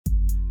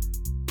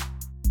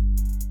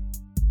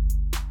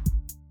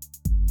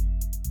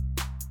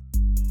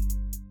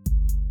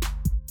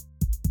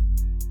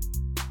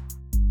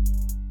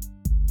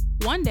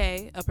One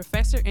day, a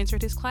professor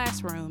entered his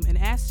classroom and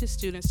asked his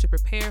students to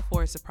prepare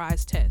for a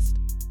surprise test.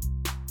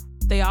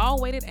 They all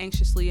waited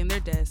anxiously in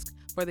their desk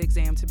for the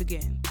exam to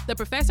begin. The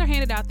professor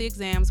handed out the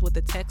exams with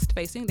the text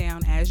facing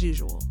down as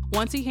usual.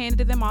 Once he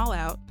handed them all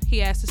out,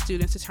 he asked the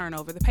students to turn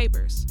over the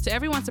papers. To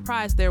everyone's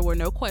surprise, there were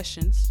no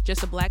questions,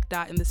 just a black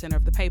dot in the center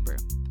of the paper.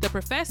 The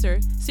professor,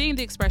 seeing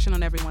the expression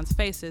on everyone's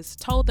faces,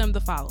 told them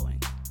the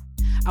following: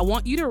 "I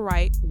want you to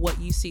write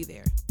what you see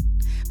there."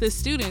 The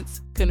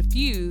students,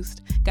 confused,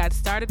 got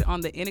started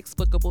on the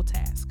inexplicable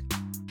task.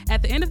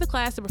 At the end of the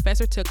class, the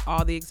professor took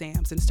all the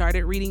exams and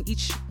started reading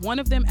each one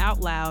of them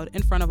out loud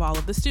in front of all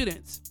of the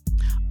students.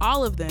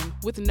 All of them,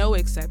 with no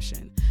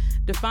exception,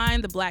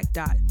 defined the black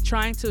dot,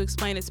 trying to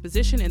explain its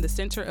position in the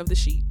center of the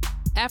sheet.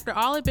 After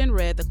all had been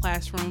read, the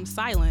classroom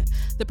silent,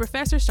 the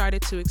professor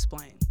started to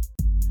explain.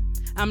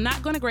 "I'm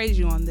not going to grade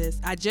you on this.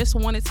 I just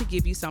wanted to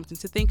give you something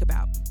to think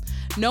about.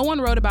 No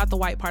one wrote about the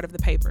white part of the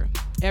paper.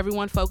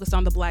 Everyone focused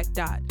on the black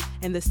dot,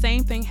 and the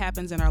same thing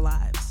happens in our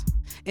lives.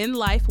 In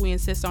life, we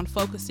insist on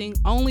focusing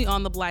only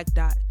on the black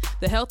dot,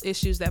 the health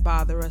issues that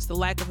bother us, the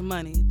lack of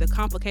money, the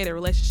complicated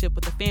relationship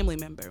with a family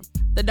member.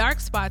 The dark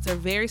spots are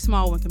very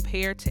small when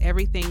compared to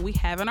everything we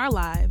have in our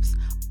lives,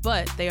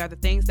 but they are the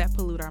things that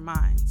pollute our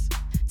minds.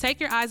 Take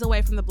your eyes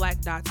away from the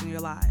black dots in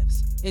your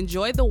lives.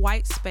 Enjoy the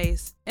white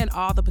space and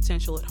all the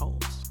potential it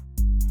holds."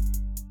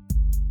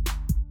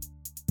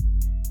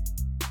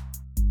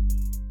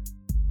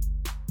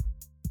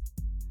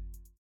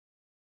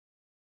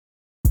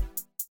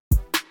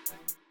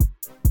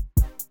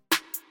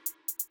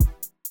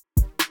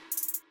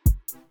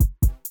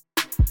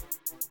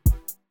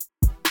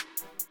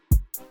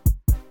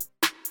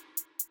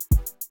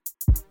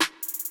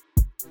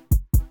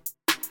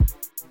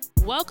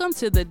 Welcome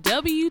to the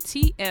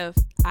WTF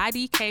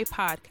IDK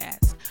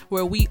podcast,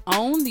 where we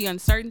own the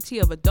uncertainty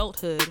of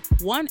adulthood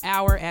 1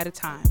 hour at a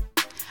time.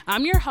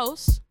 I'm your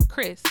host,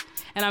 Chris,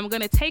 and I'm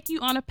going to take you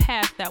on a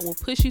path that will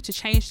push you to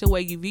change the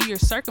way you view your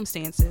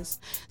circumstances,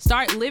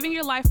 start living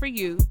your life for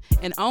you,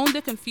 and own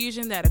the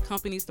confusion that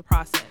accompanies the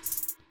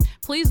process.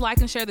 Please like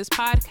and share this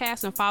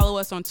podcast and follow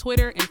us on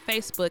Twitter and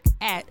Facebook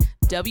at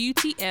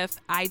WTF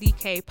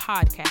IDK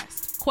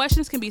Podcast.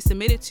 Questions can be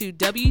submitted to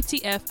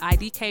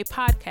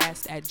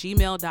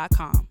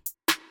WTFIDKpodcast@gmail.com.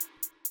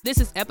 This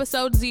is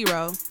episode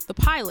 0, the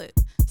pilot,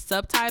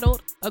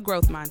 subtitled A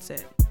Growth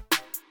Mindset.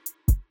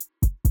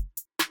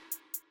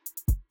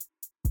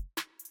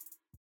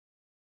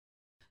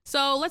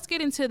 So let's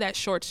get into that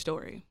short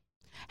story.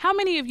 How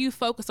many of you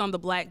focus on the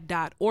black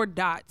dot or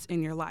dots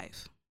in your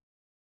life?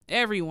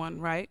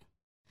 Everyone, right?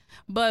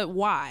 But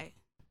why?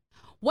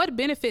 What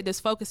benefit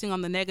does focusing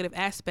on the negative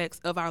aspects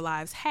of our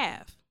lives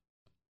have?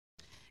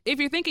 If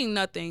you're thinking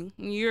nothing,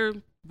 you're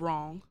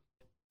wrong.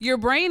 Your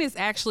brain is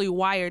actually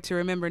wired to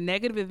remember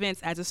negative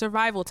events as a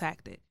survival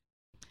tactic.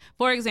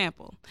 For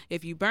example,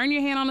 if you burn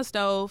your hand on the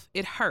stove,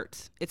 it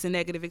hurts. It's a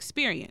negative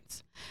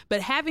experience.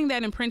 But having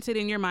that imprinted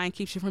in your mind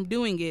keeps you from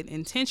doing it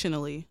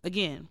intentionally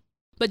again.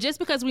 But just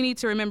because we need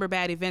to remember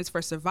bad events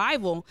for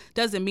survival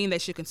doesn't mean they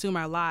should consume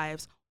our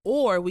lives,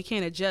 or we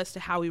can't adjust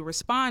to how we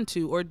respond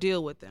to or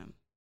deal with them.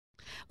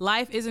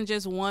 Life isn't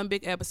just one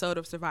big episode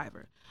of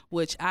Survivor,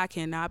 which I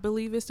cannot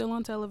believe is still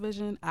on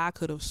television. I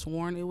could have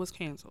sworn it was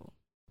canceled.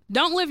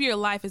 Don't live your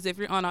life as if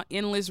you're on an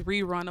endless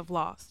rerun of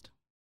Lost.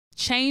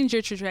 Change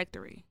your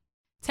trajectory.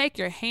 Take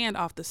your hand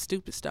off the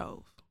stupid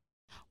stove.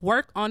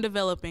 Work on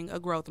developing a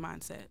growth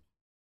mindset.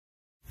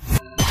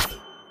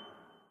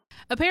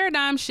 A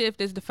paradigm shift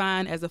is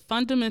defined as a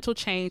fundamental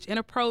change in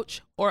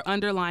approach or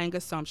underlying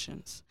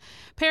assumptions.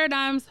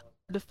 Paradigms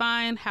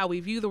define how we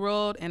view the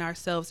world and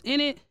ourselves in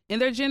it, and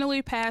they're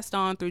generally passed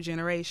on through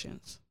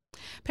generations.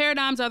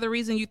 Paradigms are the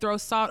reason you throw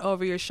salt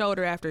over your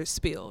shoulder after it's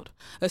spilled,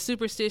 a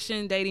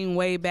superstition dating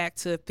way back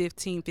to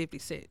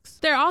 1556.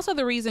 They're also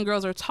the reason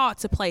girls are taught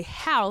to play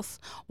house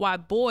while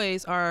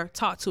boys are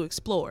taught to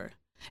explore.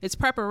 It's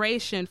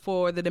preparation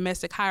for the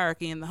domestic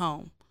hierarchy in the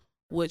home,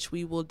 which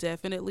we will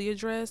definitely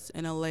address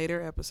in a later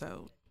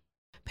episode.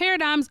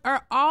 Paradigms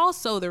are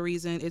also the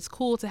reason it's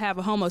cool to have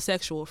a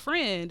homosexual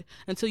friend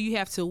until you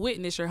have to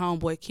witness your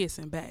homeboy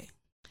kissing bae.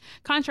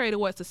 Contrary to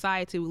what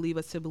society will leave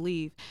us to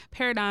believe,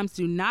 paradigms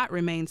do not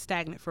remain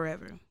stagnant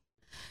forever.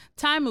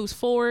 Time moves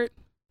forward,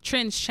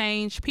 trends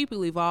change,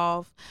 people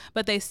evolve,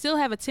 but they still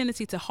have a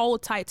tendency to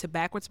hold tight to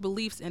backwards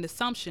beliefs and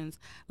assumptions,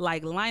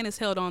 like Linus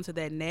held on to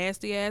that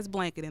nasty-ass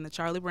blanket in the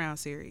Charlie Brown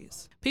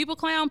series. People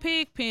clown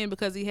Pigpen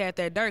because he had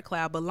that dirt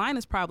cloud, but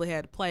Linus probably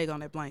had a plague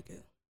on that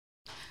blanket.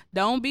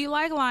 Don't be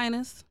like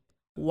Linus.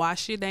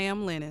 Wash your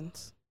damn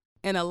linens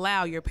and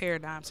allow your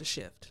paradigm to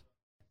shift.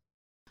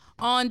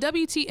 On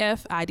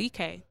WTF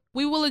IDK,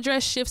 we will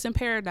address shifts in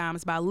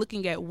paradigms by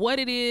looking at what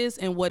it is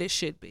and what it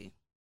should be.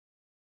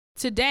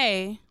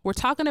 Today, we're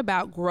talking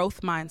about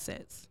growth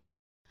mindsets.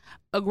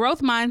 A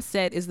growth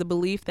mindset is the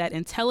belief that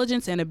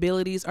intelligence and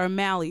abilities are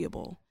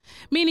malleable,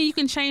 meaning you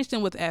can change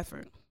them with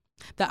effort.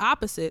 The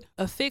opposite,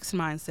 a fixed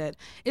mindset,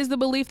 is the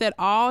belief that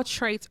all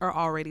traits are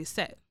already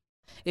set.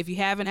 If you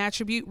have an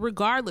attribute,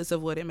 regardless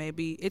of what it may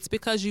be, it's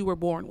because you were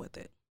born with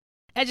it.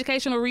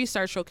 Educational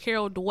researcher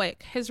Carol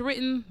Dweck has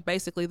written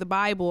basically the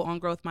Bible on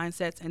growth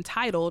mindsets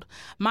entitled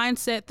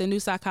Mindset, the New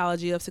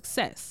Psychology of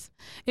Success,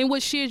 in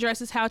which she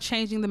addresses how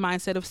changing the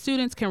mindset of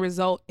students can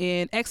result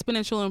in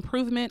exponential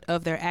improvement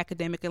of their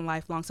academic and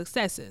lifelong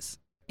successes.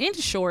 In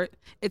short,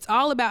 it's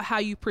all about how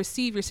you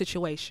perceive your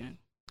situation.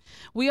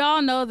 We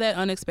all know that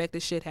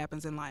unexpected shit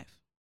happens in life.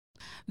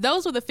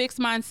 Those with a fixed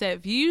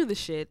mindset view the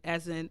shit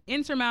as an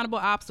insurmountable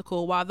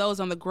obstacle, while those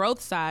on the growth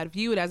side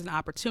view it as an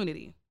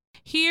opportunity.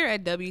 Here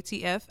at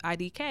WTF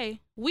IDK,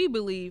 we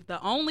believe the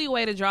only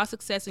way to draw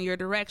success in your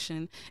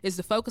direction is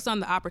to focus on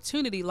the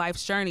opportunity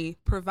life's journey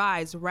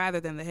provides rather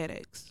than the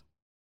headaches.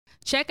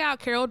 Check out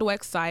Carol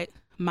Dweck's site,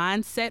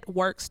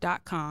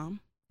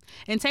 mindsetworks.com,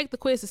 and take the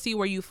quiz to see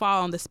where you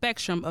fall on the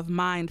spectrum of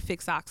mind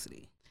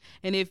fixoxity.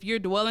 And if you're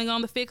dwelling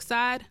on the fixed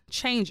side,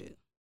 change it.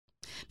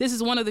 This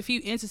is one of the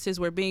few instances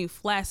where being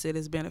flaccid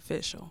is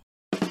beneficial.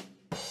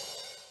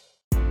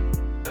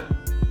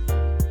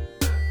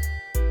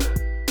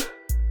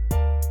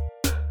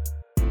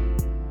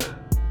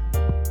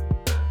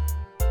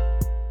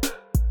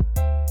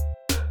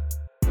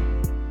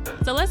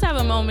 So let's have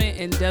a moment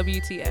in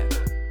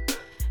WTF.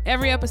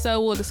 Every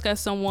episode we'll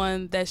discuss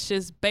someone that's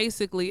just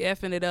basically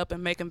effing it up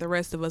and making the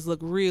rest of us look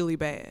really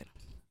bad.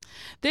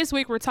 This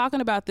week we're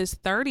talking about this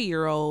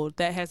 30-year-old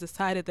that has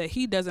decided that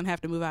he doesn't have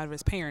to move out of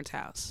his parents'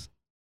 house.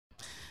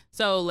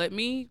 So let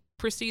me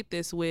precede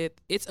this with,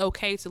 it's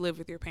okay to live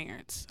with your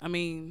parents. I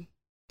mean,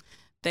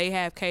 they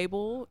have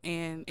cable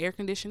and air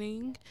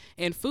conditioning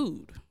and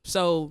food,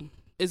 so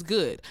it's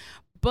good.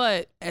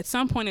 But at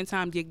some point in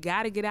time, you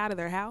gotta get out of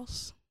their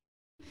house.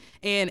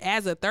 And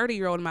as a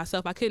 30-year-old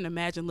myself, I couldn't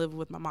imagine living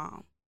with my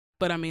mom.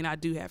 But I mean, I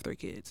do have 3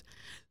 kids.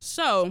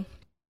 So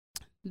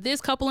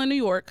this couple in New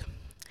York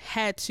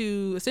had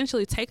to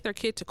essentially take their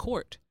kid to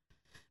court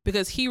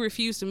because he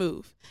refused to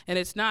move. And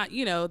it's not,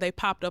 they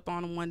popped up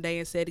on him one day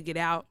and said to get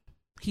out.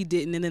 He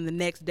didn't. And then the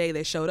next day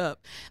they showed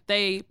up.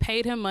 They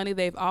paid him money.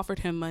 They've offered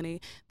him money.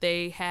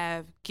 They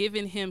have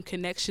given him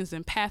connections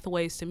and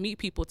pathways to meet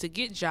people, to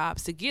get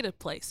jobs, to get a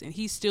place. And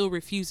he still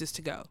refuses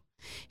to go.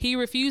 He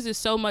refuses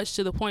so much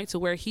to the point to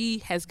where he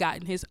has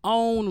gotten his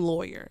own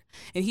lawyer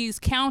and he's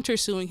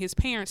countersuing his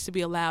parents to be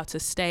allowed to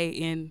stay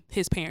in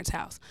his parents'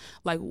 house.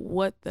 Like,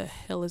 what the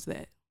hell is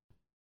that?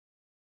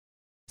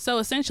 So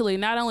essentially,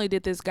 not only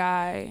did this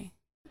guy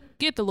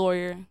get the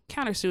lawyer,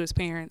 countersue his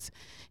parents,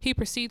 he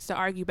proceeds to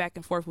argue back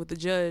and forth with the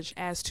judge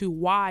as to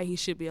why he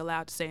should be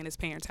allowed to stay in his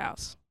parents'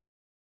 house.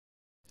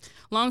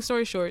 Long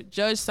story short,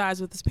 judge sides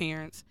with his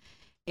parents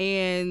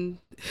and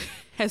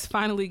has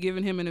finally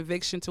given him an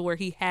eviction to where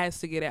he has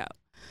to get out.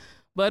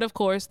 But of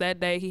course, that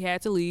day he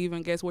had to leave,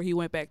 and guess where he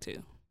went back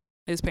to?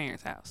 His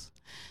parents' house.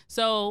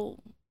 So,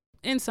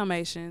 in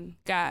summation,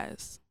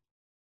 guys,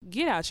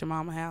 get out your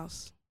mama's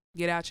house.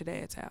 Get out your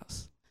dad's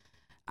house.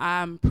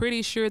 I'm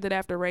pretty sure that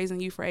after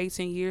raising you for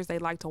 18 years, they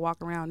like to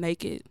walk around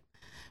naked.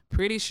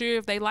 Pretty sure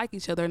if they like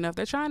each other enough,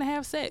 they're trying to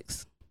have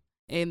sex.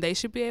 And they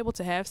should be able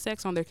to have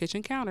sex on their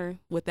kitchen counter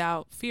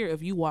without fear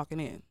of you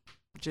walking in.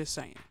 Just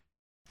saying.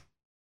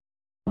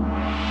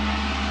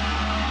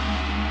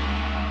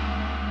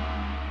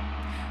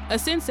 A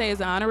sensei is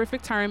an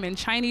honorific term in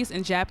Chinese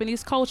and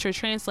Japanese culture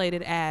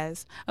translated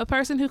as a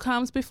person who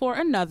comes before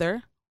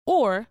another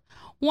or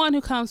one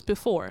who comes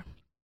before,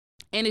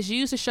 and is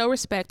used to show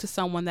respect to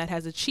someone that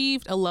has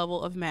achieved a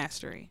level of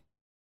mastery.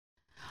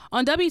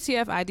 On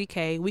WTF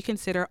IDK, we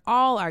consider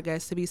all our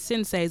guests to be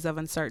senseis of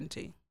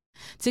uncertainty.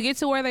 To get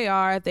to where they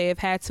are, they have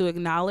had to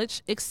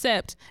acknowledge,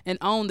 accept, and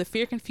own the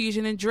fear,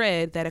 confusion, and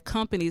dread that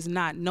accompanies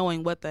not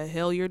knowing what the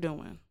hell you're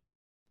doing.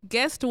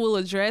 Guests will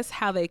address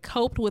how they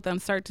coped with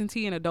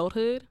uncertainty in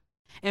adulthood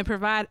and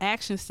provide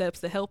action steps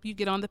to help you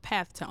get on the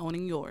path to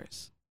owning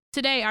yours.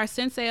 Today, our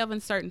sensei of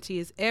uncertainty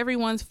is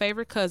everyone's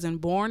favorite cousin,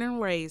 born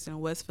and raised in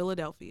West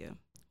Philadelphia,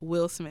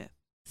 Will Smith.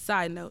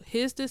 Side note,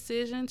 his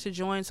decision to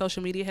join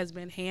social media has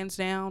been hands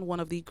down one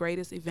of the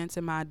greatest events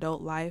in my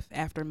adult life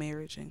after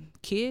marriage and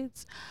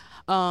kids.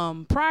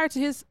 Prior to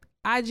his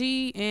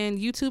IG and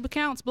YouTube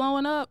accounts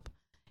blowing up,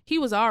 he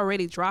was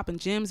already dropping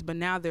gems, but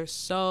now they're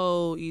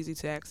so easy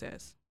to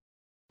access.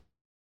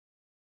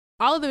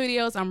 All of the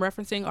videos I'm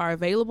referencing are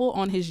available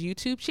on his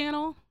YouTube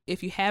channel.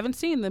 If you haven't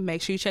seen them,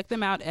 make sure you check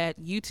them out at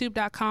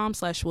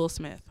youtube.com/Will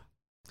Smith.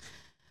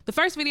 The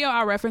first video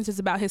I'll reference is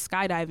about his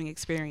skydiving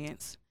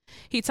experience.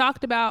 He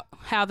talked about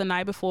how the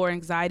night before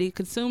anxiety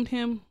consumed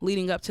him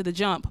leading up to the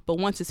jump, but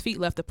once his feet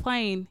left the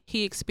plane,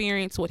 he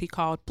experienced what he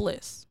called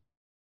bliss.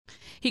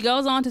 He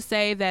goes on to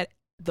say that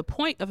the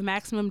point of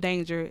maximum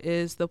danger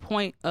is the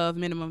point of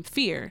minimum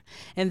fear,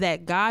 and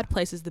that God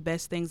places the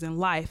best things in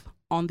life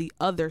on the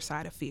other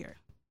side of fear.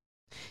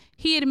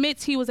 He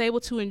admits he was able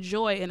to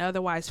enjoy an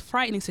otherwise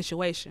frightening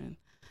situation.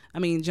 I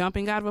mean,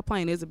 jumping out of a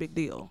plane is a big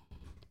deal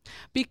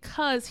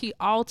because he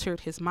altered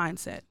his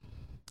mindset.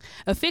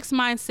 A fixed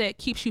mindset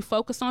keeps you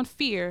focused on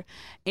fear,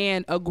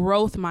 and a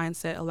growth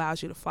mindset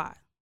allows you to fly.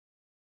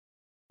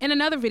 In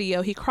another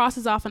video, he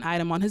crosses off an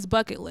item on his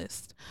bucket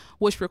list,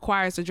 which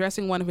requires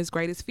addressing one of his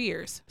greatest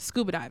fears,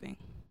 scuba diving.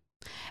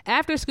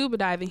 After scuba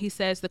diving, he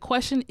says the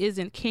question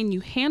isn't can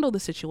you handle the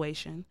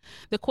situation?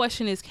 The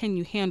question is can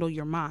you handle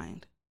your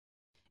mind?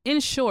 In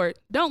short,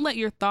 don't let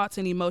your thoughts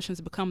and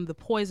emotions become the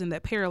poison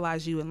that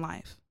paralyze you in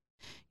life.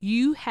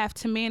 You have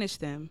to manage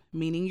them,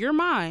 meaning your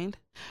mind,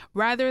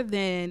 rather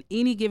than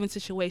any given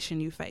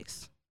situation you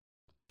face.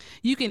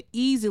 You can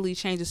easily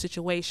change a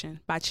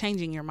situation by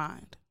changing your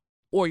mind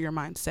or your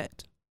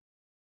mindset.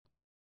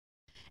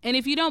 And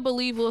if you don't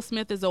believe Will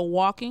Smith is a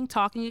walking,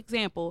 talking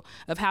example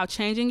of how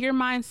changing your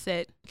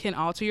mindset can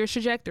alter your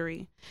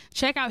trajectory,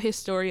 check out his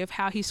story of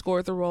how he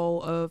scored the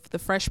role of the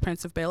Fresh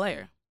Prince of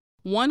Bel-Air.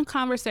 One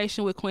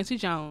conversation with Quincy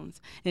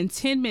Jones in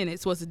 10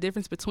 minutes was the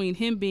difference between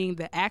him being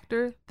the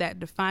actor that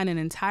defined an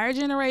entire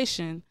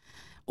generation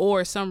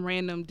or some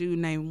random dude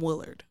named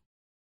Willard.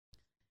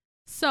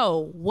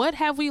 So, what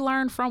have we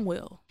learned from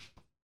Will?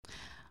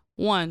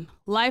 1.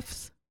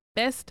 Life's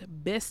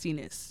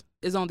bestiness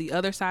is on the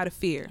other side of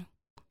fear.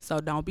 So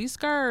don't be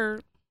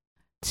scared.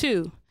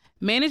 2,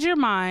 manage your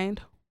mind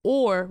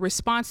or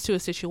response to a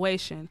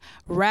situation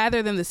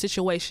rather than the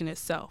situation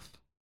itself.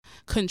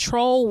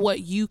 Control what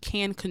you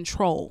can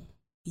control.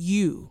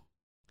 You.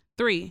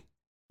 3,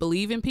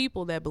 believe in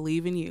people that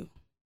believe in you.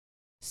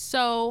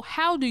 So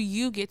how do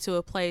you get to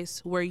a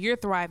place where you're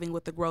thriving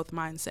with the growth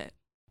mindset?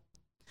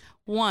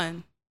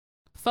 1,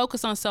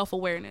 focus on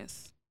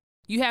self-awareness.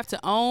 You have to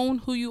own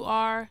who you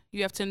are.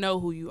 You have to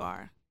know who you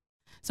are.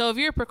 So if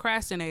you're a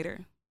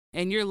procrastinator,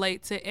 and you're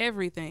late to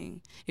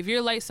everything, if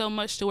you're late so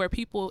much to where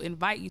people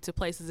invite you to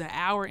places an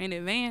hour in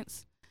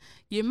advance,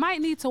 you might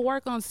need to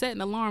work on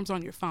setting alarms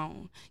on your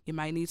phone. You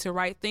might need to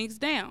write things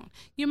down.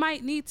 You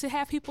might need to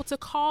have people to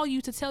call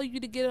you to tell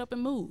you to get up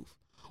and move.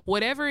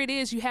 Whatever it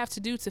is you have to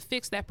do to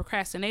fix that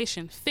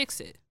procrastination, fix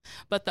it.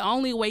 But the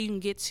only way you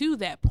can get to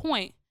that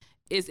point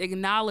is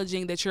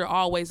acknowledging that you're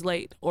always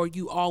late or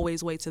you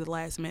always wait to the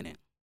last minute.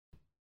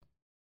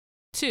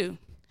 2,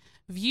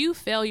 view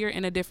failure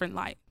in a different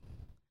light.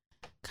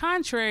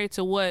 Contrary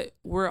to what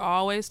we're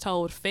always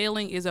told,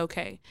 failing is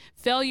okay.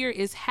 Failure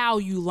is how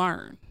you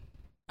learn.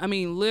 I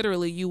mean,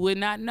 literally, you would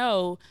not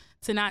know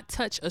to not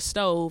touch a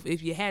stove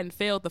if you hadn't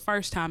failed the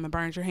first time and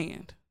burned your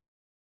hand.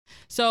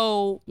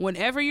 So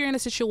whenever you're in a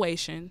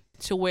situation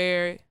to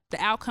where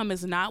the outcome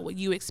is not what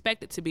you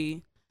expect it to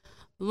be,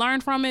 learn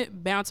from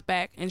it, bounce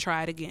back, and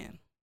try it again.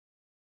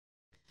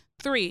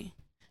 3,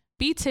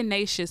 be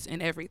tenacious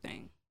in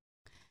everything.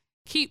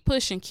 Keep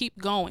pushing, keep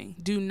going.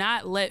 Do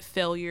not let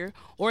failure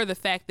or the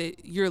fact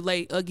that you're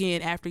late again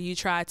after you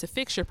tried to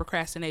fix your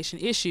procrastination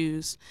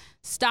issues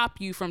stop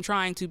you from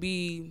trying to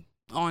be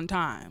on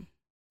time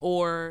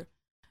or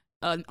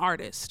an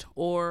artist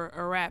or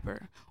a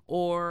rapper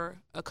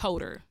or a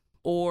coder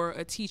or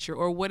a teacher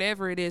or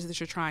whatever it is that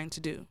you're trying to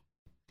do.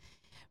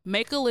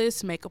 Make a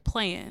list, make a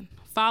plan,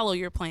 follow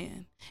your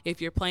plan.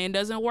 If your plan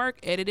doesn't work,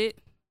 edit it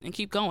and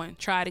keep going.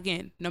 Try it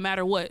again. No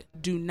matter what,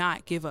 do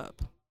not give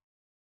up.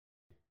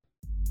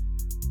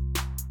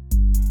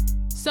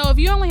 So if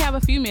you only have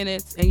a few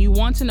minutes and you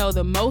want to know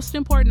the most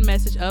important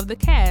message of the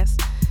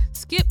cast,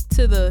 skip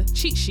to the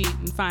cheat sheet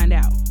and find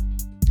out.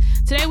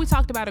 Today we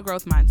talked about a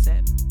growth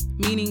mindset,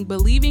 meaning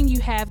believing you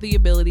have the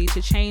ability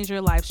to change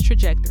your life's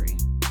trajectory.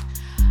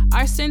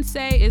 Our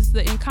sensei is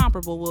the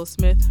incomparable Will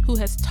Smith, who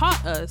has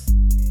taught us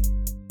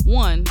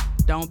 1,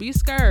 don't be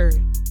scared.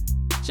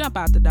 Jump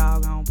out the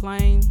doggone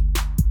plane.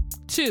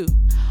 2,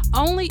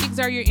 only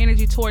exert your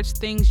energy towards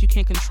things you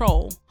can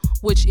control,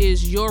 which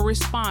is your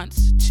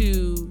response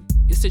to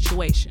your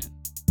situation.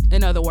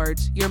 In other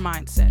words, your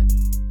mindset.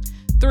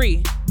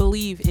 3,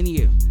 believe in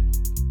you.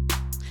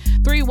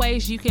 3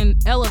 ways you can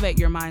elevate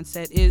your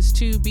mindset is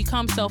to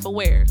become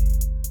self-aware.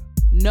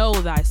 Know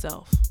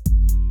thyself.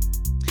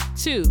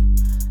 2,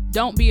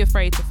 don't be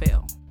afraid to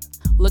fail.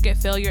 Look at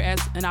failure as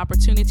an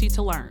opportunity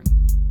to learn.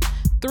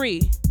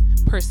 3,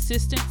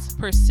 persistence,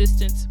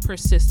 persistence,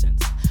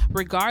 persistence.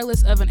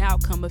 Regardless of an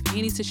outcome of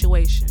any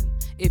situation,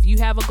 if you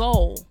have a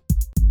goal,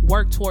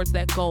 work towards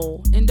that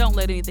goal and don't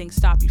let anything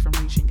stop you from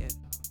reaching it.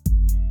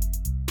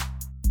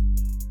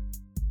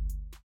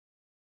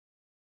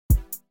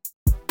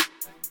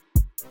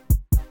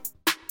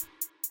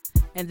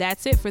 And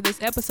that's it for this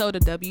episode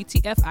of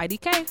WTF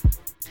IDK.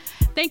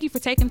 Thank you for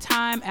taking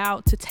time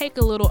out to take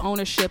a little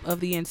ownership of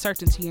the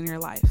uncertainty in your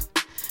life.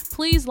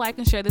 Please like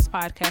and share this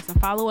podcast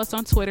and follow us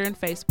on Twitter and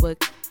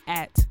Facebook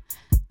at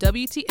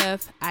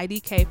WTF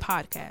IDK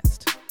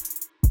Podcast.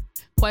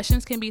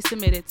 Questions can be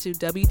submitted to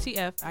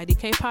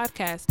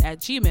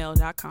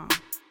WTFIDKpodcast@gmail.com.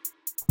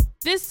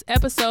 This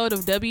episode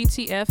of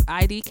WTF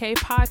IDK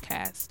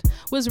Podcast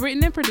was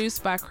written and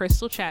produced by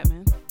Crystal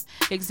Chapman,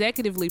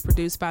 executively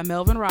produced by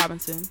Melvin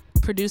Robinson,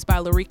 produced by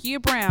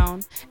Larikia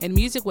Brown, and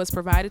music was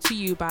provided to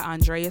you by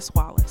Andreas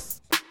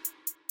Wallace.